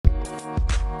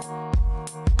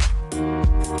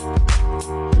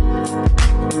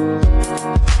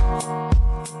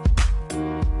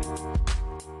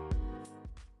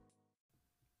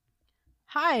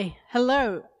Hi,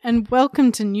 hello, and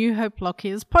welcome to New Hope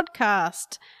Lockyer's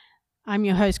podcast. I'm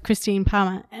your host, Christine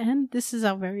Palmer, and this is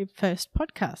our very first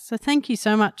podcast. So thank you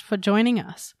so much for joining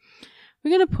us.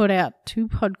 We're going to put out 2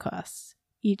 podcasts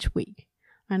each week.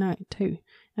 I know, 2.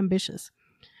 Ambitious.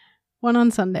 One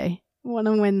on Sunday, one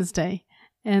on Wednesday.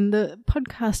 And the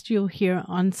podcast you'll hear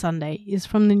on Sunday is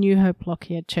from the New Hope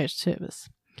Lockyer church service.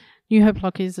 New Hope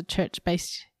Lockyer is a church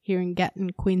based here in Gatton,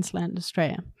 Queensland,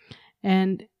 Australia.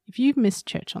 And if you've missed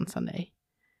church on Sunday,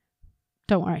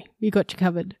 don't worry, we got you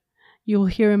covered. You'll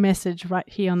hear a message right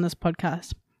here on this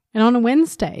podcast. And on a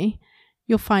Wednesday,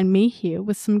 you'll find me here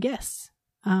with some guests.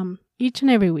 Each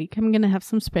and every week, I'm going to have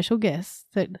some special guests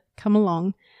that come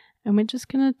along, and we're just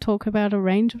going to talk about a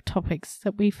range of topics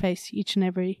that we face each and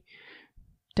every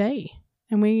day.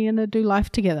 And we're going to do life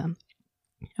together.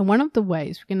 And one of the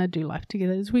ways we're going to do life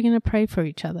together is we're going to pray for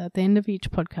each other at the end of each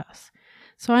podcast.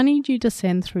 So I need you to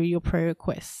send through your prayer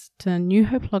requests to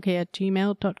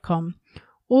newhopelockyer@gmail.com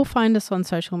or find us on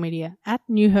social media at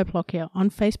New Hope Lockyer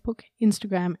on Facebook,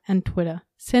 Instagram, and Twitter.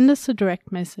 Send us a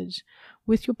direct message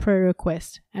with your prayer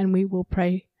request and we will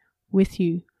pray with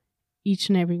you each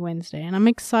and every Wednesday. And I'm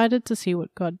excited to see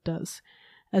what God does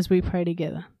as we pray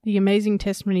together. The amazing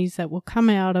testimonies that will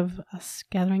come out of us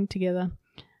gathering together,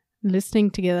 listening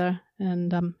together,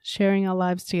 and sharing our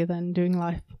lives together and doing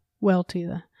life well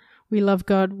together. We love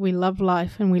God, we love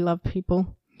life, and we love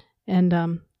people. And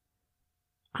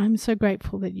I'm so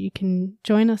grateful that you can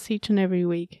join us each and every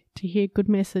week to hear good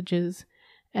messages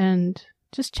and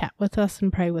just chat with us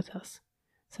and pray with us.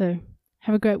 So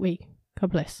have a great week.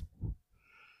 God bless.